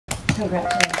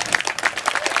Congratulations.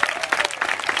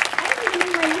 I didn't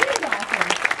even need my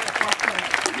reading glasses.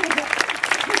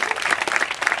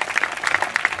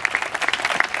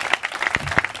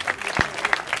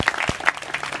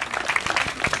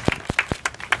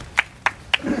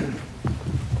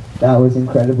 That was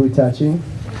incredibly touching.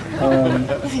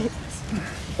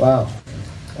 Wow.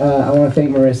 I want to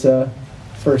thank Marissa,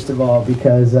 first of all,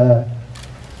 because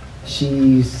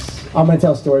I'm going to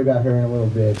tell a story about her in a little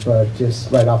bit, but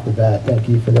just right off the bat, thank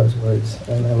you for those words,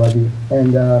 and I love you.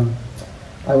 And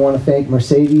I want to thank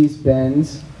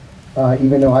Mercedes-Benz,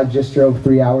 even though I just drove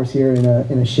 3 hours here in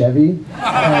a Chevy.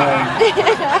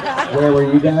 Where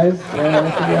were you guys 3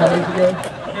 hours ago?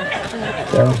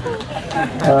 So,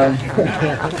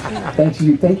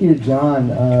 thank you to John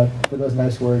for those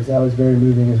nice words. That was very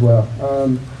moving as well.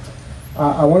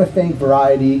 I want to thank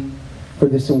Variety for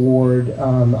this award.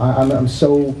 I'm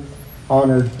so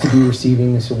honored to be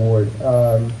receiving this award.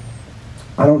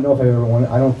 I don't know if I've ever won.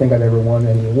 I don't think I've ever won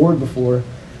any award before.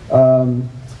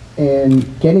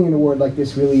 And getting an award like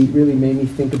this really made me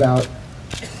think about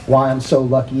why I'm so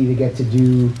lucky to get to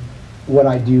do what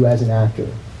I do as an actor.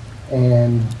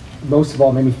 And most of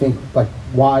all, made me think, like,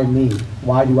 why me?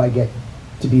 Why do I get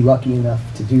to be lucky enough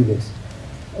to do this?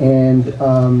 And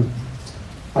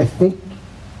I think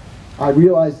I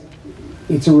realized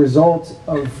it's a result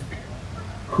of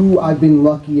who I've been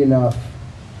lucky enough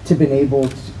to been able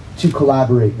to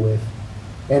collaborate with.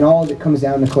 And all of it comes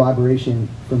down to collaboration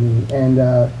for me. And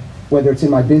whether it's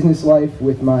in my business life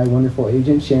with my wonderful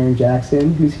agent, Sharon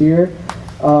Jackson, who's here,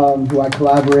 who I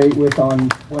collaborate with on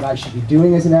what I should be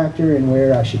doing as an actor and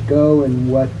where I should go and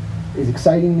what is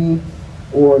exciting me,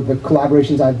 or the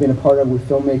collaborations I've been a part of with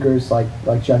filmmakers like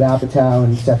Judd Apatow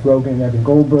and Seth Rogen and Evan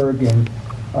Goldberg and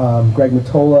Greg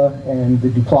Mottola and the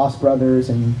Duplass brothers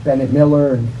and Bennett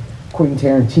Miller and Quentin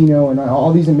Tarantino and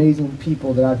all these amazing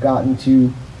people that I've gotten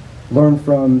to learn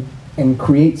from and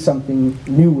create something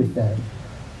new with them.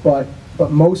 But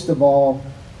most of all,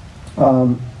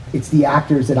 it's the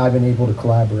actors that I've been able to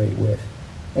collaborate with.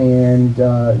 And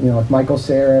like Michael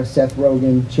Cera, Seth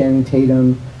Rogen, Channing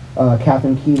Tatum,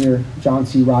 Catherine Keener, John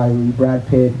C. Reilly, Brad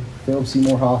Pitt, Philip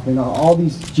Seymour Hoffman, all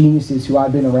these geniuses who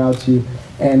I've been around to,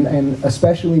 and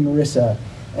especially Marissa.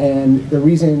 And the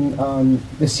reason,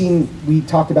 the scene, we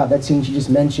talked about that scene she just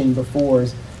mentioned before,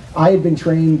 is I had been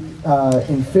trained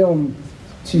in film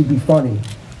to be funny.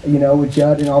 You know, with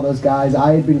Judd and all those guys,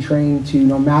 I had been trained to,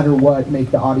 no matter what, make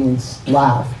the audience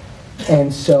laugh.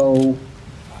 And so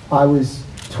I was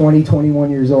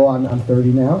 21 years old, I'm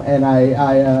 30 now, and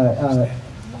I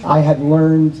had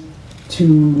learned to,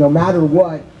 no matter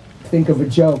what, think of a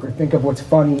joke or think of what's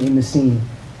funny in the scene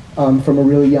from a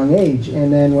really young age.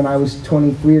 And then when I was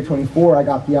 23 or 24, I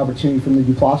got the opportunity from the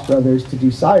Duplass brothers to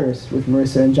do Cyrus with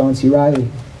Marissa and John C. Reilly.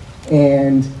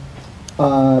 And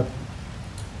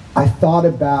I thought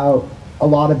a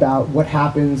lot about what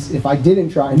happens if I didn't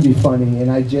try and be funny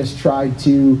and I just tried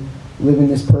to live in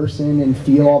this person and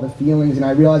feel all the feelings. And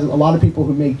I realized a lot of people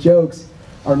who make jokes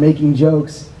are making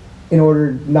jokes in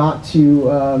order not to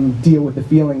deal with the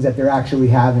feelings that they're actually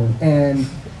having. And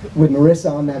with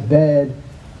Marissa on that bed,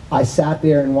 I sat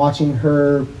there and watching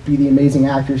her be the amazing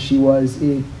actress she was,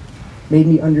 it made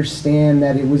me understand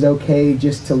that it was okay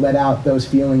just to let out those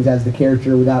feelings as the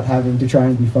character without having to try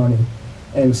and be funny.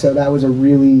 And so that was a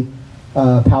really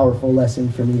powerful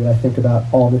lesson for me that I think about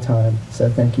all the time. So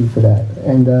thank you for that.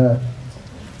 And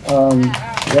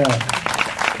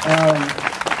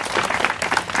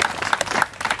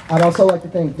I'd also like to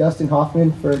thank Dustin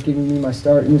Hoffman for giving me my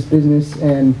start in this business,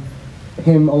 and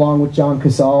him along with John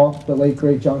Casal, the late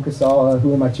great John Casal,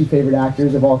 who are my two favorite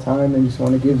actors of all time, and just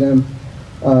want to give them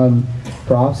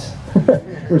props,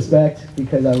 respect,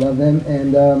 because I love them.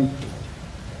 And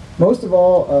most of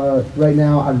all, right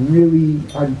now, I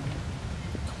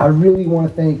really want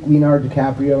to thank Leonardo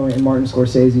DiCaprio and Martin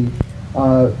Scorsese,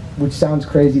 which sounds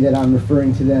crazy that I'm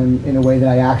referring to them in a way that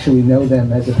I actually know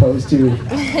them as opposed to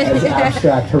as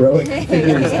abstract heroic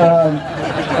figures.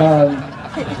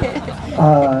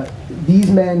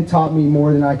 These men taught me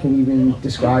more than I can even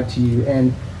describe to you,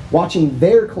 and watching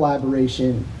their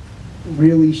collaboration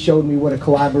really showed me what a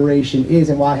collaboration is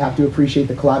and why I have to appreciate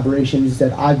the collaborations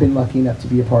that I've been lucky enough to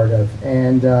be a part of.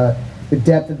 And the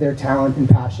depth of their talent and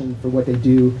passion for what they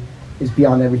do is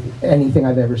beyond anything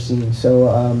I've ever seen. So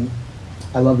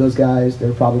I love those guys.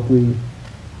 They're probably,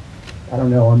 I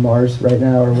don't know, on Mars right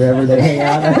now or wherever they hang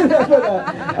out.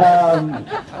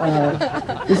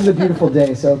 But, this is a beautiful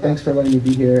day, so thanks for letting me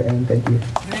be here, and thank you.